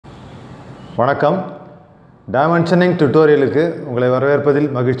வணக்கம். டைமென்ஷனிங் டியூட்டோரியலுக்கு உங்களை வரவேற்பதில்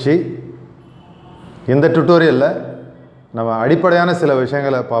மகிழ்ச்சி. இந்த டியூட்டோரியலில் நம்ம அடிப்படையான சில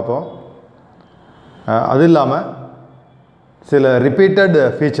விஷயங்களை பார்ப்போம். அது இல்லாமல் சில ரிப்பீட்டட்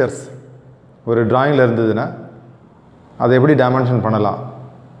ஃபீச்சர்ஸ் ஒரு டிராயிங்கில் இருந்ததுன்னா அதை எப்படி டைமென்ஷன் பண்ணலாம்.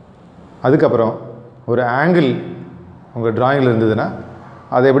 அதுக்கப்புறம் ஒரு ஆங்கிள் உங்கள் டிராயிங்கில் இருந்ததுன்னா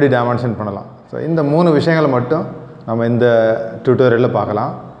அதை எப்படி டைமென்ஷன் பண்ணலாம். ஸோ இந்த 3 விஷயங்களை மட்டும் நம்ம இந்த டியூட்டோரியலில்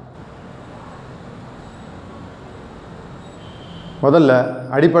பார்க்கலாம். முதல்ல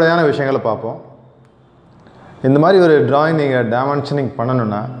அடிப்படையான விஷயங்களை பார்ப்போம். இந்த மாதிரி ஒரு டிராயிங் நீங்கள் டைமென்ஷனிங்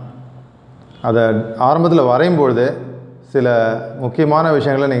பண்ணணுன்னா அதை ஆரம்பத்தில் வரையும்பொழுது சில முக்கியமான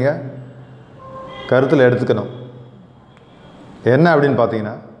விஷயங்களை நீங்கள் கருத்தில் எடுத்துக்கணும். என்ன அப்படின்னு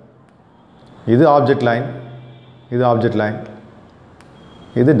பார்த்தீங்கன்னா, இது ஆப்ஜெக்ட் லைன், இது ஆப்ஜெக்ட் லைன்,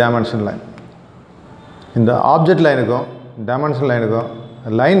 இது டைமென்ஷன் லைன். இந்த ஆப்ஜெக்ட் லைனுக்கும் டைமென்ஷன் லைனுக்கும்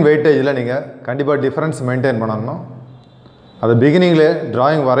லைன் வெயிட்டேஜில் நீங்கள் கண்டிப்பாக டிஃப்ரென்ஸ் மெயின்டைன் பண்ணணும். அதை பிகினிங்கில்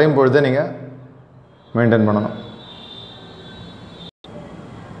டிராயிங் வரையும் பொழுதே நீங்கள் மெயின்டைன் பண்ணணும்.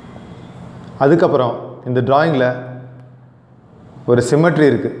 அதுக்கப்புறம் இந்த டிராயிங்கில் ஒரு சிமெட்ரி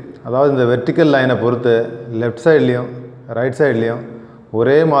இருக்குது. அதாவது இந்த வெர்டிக்கல் லைனை பொறுத்து லெஃப்ட் சைட்லேயும் ரைட் சைட்லேயும்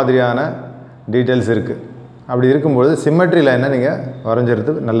ஒரே மாதிரியான டீட்டெயில்ஸ் இருக்குது. அப்படி இருக்கும்பொழுது சிமெட்ரி லைனை நீங்கள்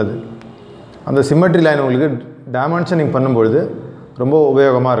வரைஞ்சிறது நல்லது. அந்த சிமெட்ரி லைன் உங்களுக்கு டைமென்ஷனிங் பண்ணும்பொழுது ரொம்ப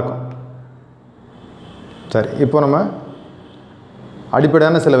உபயோகமாக இருக்கும். சரி, இப்போ நம்ம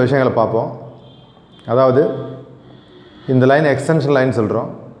அடிப்படையான சில விஷயங்களை பார்ப்போம். அதாவது இந்த லைன் எக்ஸ்டென்ஷன் லைன் சொல்கிறோம்.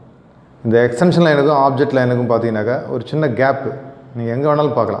 இந்த எக்ஸ்டென்ஷன் லைனுக்கும் ஆப்ஜெக்ட் லைனுக்கும் பார்த்தீங்கன்னாக்கா ஒரு சின்ன கேப்பு நீங்கள் எங்கே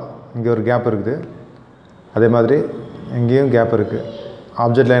வேணாலும் பார்க்கலாம். இங்கே ஒரு கேப் இருக்குது, அதே மாதிரி இங்கேயும் கேப் இருக்குது.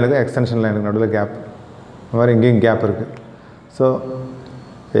 ஆப்ஜெக்ட் லைனுக்கும் எக்ஸ்டென்ஷன் லைனுக்கும் நடுவில் கேப், இந்த மாதிரி இங்கேயும் கேப் இருக்குது. ஸோ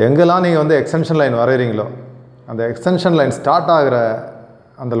எங்கெல்லாம் நீங்கள் வந்து எக்ஸ்டென்ஷன் லைன் வரைகிறீங்களோ அந்த எக்ஸ்டென்ஷன் லைன் ஸ்டார்ட் ஆகிற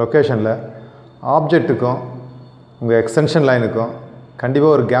அந்த லொக்கேஷனில் ஆப்ஜெக்ட்டுக்கும் உங்கள் எக்ஸ்டென்ஷன் லைனுக்கும்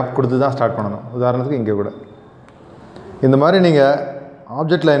கண்டிப்பாக ஒரு கேப் கொடுத்து தான் ஸ்டார்ட் பண்ணணும். உதாரணத்துக்கு இங்கே கூட இந்த மாதிரி நீங்கள்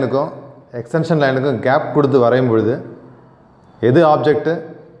ஆப்ஜெக்ட் லைனுக்கும் எக்ஸ்டென்ஷன் லைனுக்கும் கேப் கொடுத்து வரையும் பொழுது எது ஆப்ஜெக்ட்டு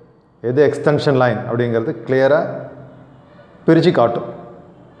எது எக்ஸ்டென்ஷன் லைன் அப்படிங்கிறது கிளியராக பிரித்து காட்டும்.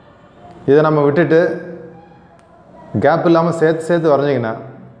 இதை நம்ம விட்டுட்டு கேப் இல்லாமல் சேர்த்து வரைஞ்சிங்கன்னா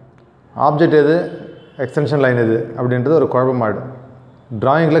ஆப்ஜெக்ட் எது எக்ஸ்டென்ஷன் லைன் எது அப்படின்றது ஒரு குழப்பமாயிடும்.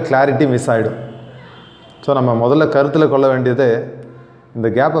 டிராயிங்கில் கிளாரிட்டி மிஸ் ஆகிடும். ஸோ நம்ம முதல்ல கருத்தில் கொள்ள வேண்டியது இந்த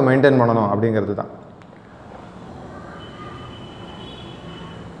கேப்பை மெயின்டைன் பண்ணணும் அப்படிங்கிறது தான்.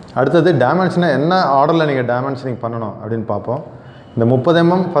 அடுத்தது டைமென்ஷனை என்ன ஆர்டரில் நீங்கள் டைமென்ஷனிங் பண்ணணும் அப்படின்னு பார்ப்போம். இந்த 30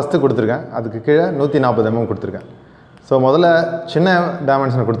 mm ஃபஸ்ட்டு கொடுத்துருக்கேன், அதுக்கு கீழே 140 mm கொடுத்துருக்கேன். ஸோ முதல்ல சின்ன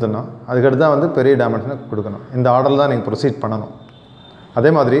டைமென்ஷனை கொடுத்துடணும், அதுக்கடுத்து தான் வந்து பெரிய டைமென்ஷனை கொடுக்கணும். இந்த ஆர்டரில் தான் நீங்கள் ப்ரொசீட் பண்ணணும்.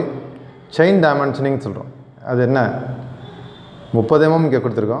 அதே மாதிரி செயின் டைமென்ஷனிங் சொல்கிறோம். அது என்ன, 30 mm இங்கே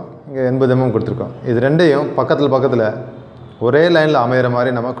கொடுத்துருக்கோம், இங்கே 80 mm கொடுத்துருக்கோம். இது ரெண்டையும் பக்கத்தில் ஒரே லைனில் அமைகிற மாதிரி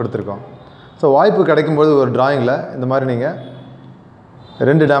நம்ம கொடுத்துருக்கோம். ஸோ வாய்ப்பு கிடைக்கும்போது ஒரு டிராயிங்கில் இந்த மாதிரி நீங்கள்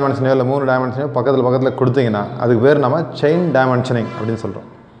 2 டைமென்ஷனையோ இல்லை 3 டைமென்ஷனையோ பக்கத்தில் கொடுத்தீங்கன்னா அதுக்கு பேர் நம்ம செயின் டைமென்ஷனிங் அப்படின்னு சொல்கிறோம்.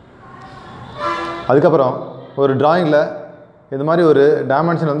 அதுக்கப்புறம் ஒரு டிராயிங்கில் இது மாதிரி ஒரு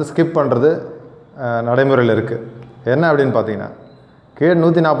டைமென்ஷன் வந்து ஸ்கிப் பண்ணுறது நடைமுறையில் இருக்குது. என்ன அப்படின்னு பார்த்தீங்கன்னா, கீழே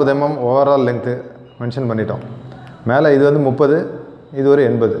 140 mm ஓவரால் லென்த்து மென்ஷன் பண்ணிட்டோம். மேலே இது வந்து 30, இது ஒரு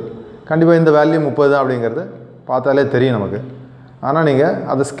 80. கண்டிப்பாக இந்த வேல்யூ 30 தான் அப்படிங்கிறது பார்த்தாலே தெரியும் நமக்கு. ஆனால் நீங்கள்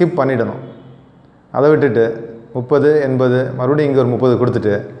அதை ஸ்கிப் பண்ணிடணும். அதை விட்டுட்டு 30, 80 மறுபடியும் இங்கே ஒரு 30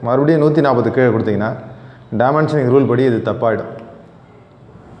 கொடுத்துட்டு மறுபடியும் 140 கீழே கொடுத்தீங்கன்னா டைமென்ஷனிங் ரூல் படி இது தப்பாயிடும்.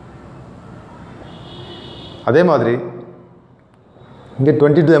 அதே மாதிரி இங்கே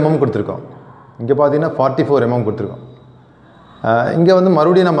 22 mm கொடுத்துருக்கோம், இங்கே பார்த்தீங்கன்னா 44 mm கொடுத்துருக்கோம். இங்கே வந்து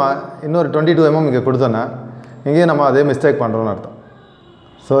மறுபடியும் நம்ம இன்னொரு 22 mm இங்கே கொடுத்தோன்னா இங்கேயும் நம்ம அதே மிஸ்டேக் பண்ணுறோன்னு அர்த்தம்.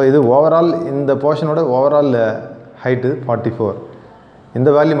 ஸோ இது ஓவரால் இந்த போர்ஷனோட ஓவரால் ஹைட்டு 44, இந்த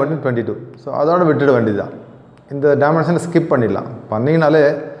வேல்யூ மட்டும் 22. ஸோ அதோட விட்டுட வேண்டியது தான். இந்த டைமென்ஷனை ஸ்கிப் பண்ணிடலாம். பண்ணிங்கனாலே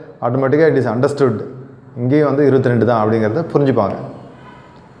ஆட்டோமேட்டிக்காக இட் இஸ் அண்டர்ஸ்டுட், இங்கேயும் வந்து 22 தான் அப்படிங்கிறத புரிஞ்சுப்பாங்க.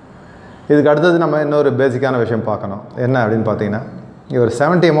 இதுக்கு அடுத்தது நம்ம இன்னொரு பேசிக்கான விஷயம் பார்க்கணும். என்ன அப்படின்னு பார்த்தீங்கன்னா, இங்கே ஒரு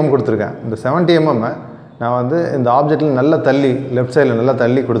 70 mm கொடுத்துருக்கேன். இந்த 70 mm நான் வந்து இந்த ஆப்ஜெக்டில் நல்லா தள்ளி லெஃப்ட் சைடில் நல்லா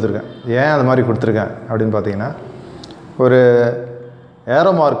தள்ளி கொடுத்துருக்கேன். ஏன் அது மாதிரி கொடுத்துருக்கேன் அப்படின்னு பார்த்தீங்கன்னா, ஒரு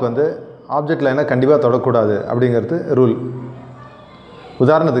ஏரோ மார்க் வந்து ஆப்ஜெக்ட் லைனை கண்டிப்பாக தொடக்கூடாது அப்படிங்கிறது ரூல்.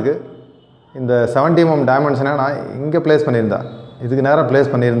 உதாரணத்துக்கு இந்த 70 mm டைமென்ஷனை நான் இங்கே ப்ளேஸ் பண்ணியிருந்தேன், இதுக்கு நேராக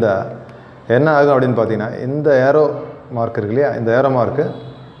ப்ளேஸ் பண்ணியிருந்தா என்ன ஆகும் அப்படின்னு பார்த்தீங்கன்னா, இந்த ஏரோ மார்க் இருக்கு இல்லையா, இந்த ஏரோ மார்க்கு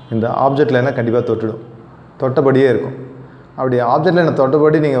இந்த ஆப்ஜெக்ட் லைனை கண்டிப்பாக தொட்டபடியே இருக்கும். அப்படி ஆப்ஜெக்ட் லைனை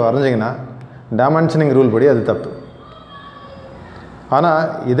தொட்டபடி நீங்கள் வரைஞ்சிங்கன்னா டைமென்ஷனிங் ரூல் படி அது தப்பு. ஆனால்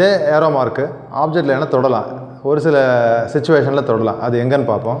இதே ஏரோ மார்க்கு ஆப்ஜெக்ட் லைனை தொடலாம், ஒரு சில சிச்சுவேஷனில் தொடலாம். அது எங்கன்னு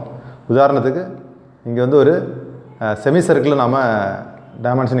பார்ப்போம். உதாரணத்துக்கு இங்கே வந்து ஒரு செமி சர்க்கிளில் நாம்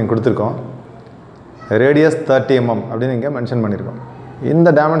டைமென்ஷனிங் கொடுத்துருக்கோம். ரேடியஸ் 30 mm அப்படின்னு இங்கே மென்ஷன் பண்ணியிருக்கோம். இந்த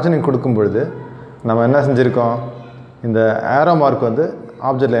டைமென்ஷனிங் கொடுக்கும் பொழுது நம்ம என்ன செஞ்சுருக்கோம், இந்த ஏரோ மார்க் வந்து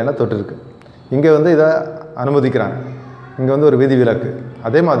ஆப்ஜெக்ட் லைனில் தொட்டிருக்கு. இங்கே வந்து இதை அனுமதிக்கிறாங்க. இங்கே வந்து ஒரு விதி விலக்கு.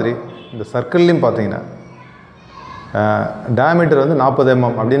 அதே மாதிரி இந்த சர்க்கிள்லையும் பார்த்தீங்கன்னா டயாமீட்டர் வந்து 40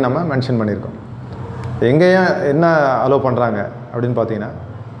 mm அப்படின்னு நம்ம மென்ஷன் பண்ணியிருக்கோம். எங்கேயும் என்ன அலோவ் பண்ணுறாங்க அப்படின்னு பார்த்தீங்கன்னா,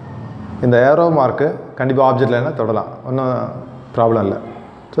 இந்த ஏரோ மார்க்கு கண்டிப்பாக ஆப்ஜெக்ட் லைனில் தொடலாம், ஒன்றும் ப்ராப்ளம் இல்லை.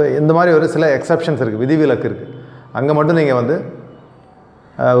 ஸோ இந்த மாதிரி ஒரு சில எக்ஸப்ஷன்ஸ் இருக்குது, விதிவிலக்கு இருக்குது. அங்கே மட்டும் நீங்கள் வந்து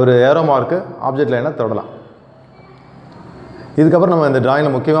ஒரு ஏரோ மார்க்கு ஆப்ஜெக்ட் லைனில் தொடலாம். இதுக்கப்புறம் நம்ம இந்த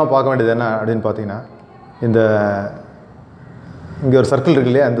டிராயிங்கில் முக்கியமாக பார்க்க வேண்டியது என்ன அப்படின்னு பார்த்தீங்கன்னா, இந்த இங்கே ஒரு சர்க்கிள்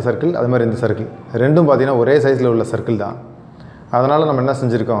இருக்கு இல்லையா, இந்த சர்க்கிள் அது மாதிரி இந்த சர்க்கிள் ரெண்டும் பார்த்தீங்கன்னா ஒரே சைஸில் உள்ள சர்க்கிள் தான். அதனால் நம்ம என்ன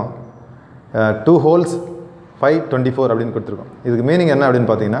செஞ்சுருக்கோம், 2 holes 524 அப்படின்னு கொடுத்துருக்கோம். இதுக்கு மீனிங் என்ன அப்படின்னு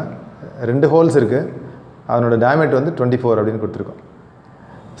பார்த்தீங்கன்னா, 2 holes இருக்குது, அதனோட டயாமீட்டர் வந்து 24 அப்படின்னு கொடுத்துருக்கோம்.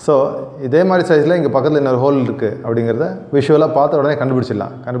 ஸோ இதே மாதிரி சைஸில் இங்கே பக்கத்தில் இன்னொரு ஹோல் இருக்குது அப்படிங்கிறத விஷுவலாக பார்த்த உடனே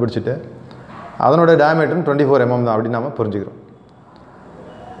கண்டுபிடிச்சிட்டு அதனோட டயாமீட்டரும் 24 mm தான் அப்படின்னு நம்ம புரிஞ்சுக்கிறோம்.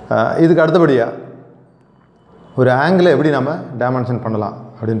 இதுக்கு அடுத்தபடியாக ஒரு ஆங்கிளை எப்படி நம்ம டைமென்ஷன் பண்ணலாம்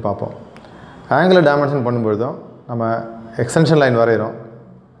அப்படின்னு பார்ப்போம். ஆங்கிளை டைமென்ஷன் பண்ணும்பொழுதும் நம்ம எக்ஸ்டென்ஷன் லைன் வரைகிறோம்.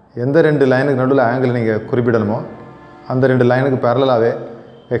 எந்த 2 லைனுக்கு நடுவில் ஆங்கிள் நீங்கள் குறிப்பிடணுமோ அந்த 2 லைனுக்கு பேரலாகவே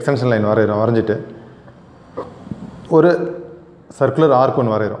எக்ஸ்டென்ஷன் லைன் வரைஞ்சிட்டு ஒரு சர்க்குலர் ஆர்க்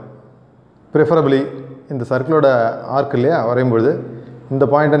ஒன்று வரைகிறோம். ப்ரிஃபரபிளி இந்த சர்க்கிளோட ஆர்க் இல்லையா வரையும்பொழுது இந்த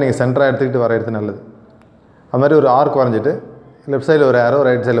பாயிண்ட்டை நீங்கள் சென்டராக எடுத்துக்கிட்டு வரைகிறது நல்லது. அது மாதிரி ஒரு ஆர்க் வரைஞ்சிட்டு லெஃப்ட் சைடில் ஒரு ஏரோ,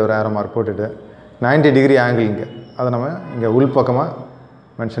 ரைட் சைடில் ஒரு ஏரோ மார்க் போட்டுட்டு 90 degree ஆங்கிள் இங்கே அதை நம்ம இங்கே உள் பக்கமாக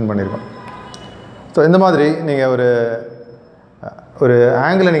மென்ஷன் பண்ணியிருக்கோம். ஸோ இந்த மாதிரி நீங்கள் ஒரு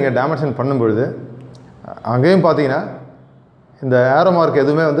ஆங்கிளை நீங்கள் டைமென்ஷன் பண்ணும்பொழுது அங்கேயும் பார்த்தீங்கன்னா இந்த ஏரோ மார்க்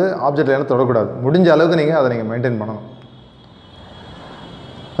எதுவுமே வந்து ஆப்ஜெக்ட் லைனில் தொடக்கூடாது. முடிஞ்ச அளவுக்கு நீங்கள் அதை நீங்கள் மெயின்டைன் பண்ணணும்.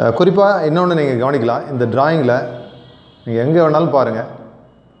 குறிப்பாக இன்னொன்று நீங்கள் கவனிக்கலாம், இந்த டிராயிங்கில் நீங்கள் எங்கே வேணாலும் பாருங்கள்,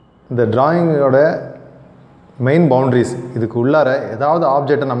 இந்த டிராயிங்கோட மெயின் பவுண்ட்ரிஸ் இதுக்கு உள்ளார ஏதாவது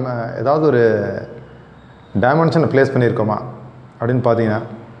ஆப்ஜெக்டை நம்ம ஏதாவது ஒரு டைமென்ஷனை ப்ளேஸ் பண்ணியிருக்கோமா அப்படின்னு பார்த்தீங்கன்னா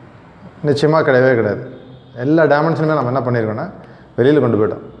நிச்சயமாக கிடையாது. எல்லா டைமென்ஷனுமே நம்ம என்ன பண்ணியிருக்கோன்னா வெளியில் கொண்டு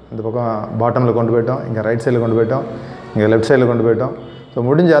போயிட்டோம். இந்த பக்கம் பாட்டமில் கொண்டு போயிட்டோம், இங்கே ரைட் சைடில் கொண்டு போயிட்டோம், இங்கே லெஃப்ட் சைடில் கொண்டு போயிட்டோம். ஸோ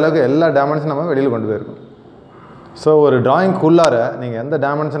முடிஞ்ச அளவுக்கு எல்லா டைமென்ஷனும் நம்ம வெளியில் கொண்டு போயிருக்கோம். ஸோ ஒரு டிராயிங்குள்ளார நீங்கள் எந்த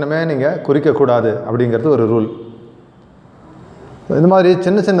டைமென்ஷனுமே நீங்கள் குறிக்கக்கூடாது அப்படிங்கிறது ஒரு ரூல். இந்த மாதிரி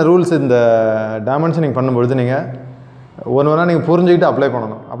சின்ன ரூல்ஸ் இந்த டைமென்ஷனிங் பண்ணும்பொழுது நீங்கள் ஒன்று நீங்கள் புரிஞ்சுக்கிட்டு அப்ளை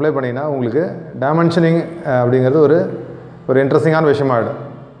பண்ணணும். அப்ளை பண்ணிங்கன்னா உங்களுக்கு டைமென்ஷனிங் அப்படிங்கிறது ஒரு இன்ட்ரெஸ்டிங்கான விஷயமாகிடும்.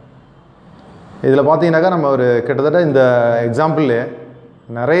 இதில் பார்த்தீங்கன்னாக்கா நம்ம கிட்டத்தட்ட இந்த எக்ஸாம்பிள்லேயே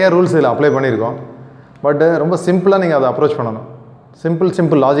நிறைய ரூல்ஸ் இதில் அப்ளை பண்ணியிருக்கோம். பட் ரொம்ப சிம்பிளாக நீங்கள் அதை அப்ரோச் பண்ணணும்.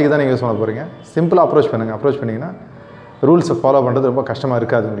 சிம்பிள் லாஜிக் தான் நீங்கள் யூஸ் பண்ண போகிறீங்க. சிம்பிளாக அப்ரோச் பண்ணிங்கன்னா ரூல்ஸை ஃபாலோ பண்ணுறது ரொம்ப கஷ்டமாக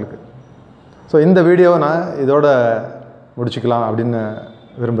இருக்காது உங்களுக்கு. ஸோ இந்த வீடியோவை நான் இதோட முடிச்சுக்கலாம் அப்படின்னு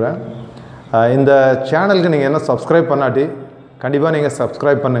விரும்புகிறேன். இந்த சேனலுக்கு நீங்கள் என்ன சப்ஸ்கிரைப் பண்ணாட்டி கண்டிப்பாக நீங்கள்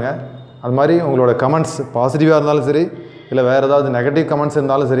சப்ஸ்கிரைப் பண்ணுங்கள். அது மாதிரி உங்களோட கமெண்ட்ஸ் பாசிட்டிவாக இருந்தாலும் சரி, இல்லை வேறு ஏதாவது நெகட்டிவ் கமெண்ட்ஸ்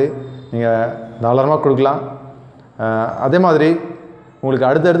இருந்தாலும் சரி நீங்கள் தாராளமாக கொடுக்கலாம். அதே மாதிரி உங்களுக்கு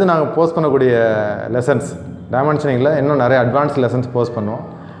அடுத்தடுத்து நாங்கள் போஸ்ட் பண்ணக்கூடிய லெசன்ஸ் டைமென்ஷனிங்கில் இன்னும் நிறைய அட்வான்ஸ் லெசன்ஸ் போஸ்ட் பண்ணுவோம்.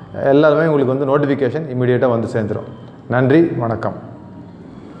 எல்லாருமே உங்களுக்கு வந்து நோட்டிஃபிகேஷன் இமீடியட்டாக வந்து சேர்ந்துடும். நன்றி, வணக்கம்.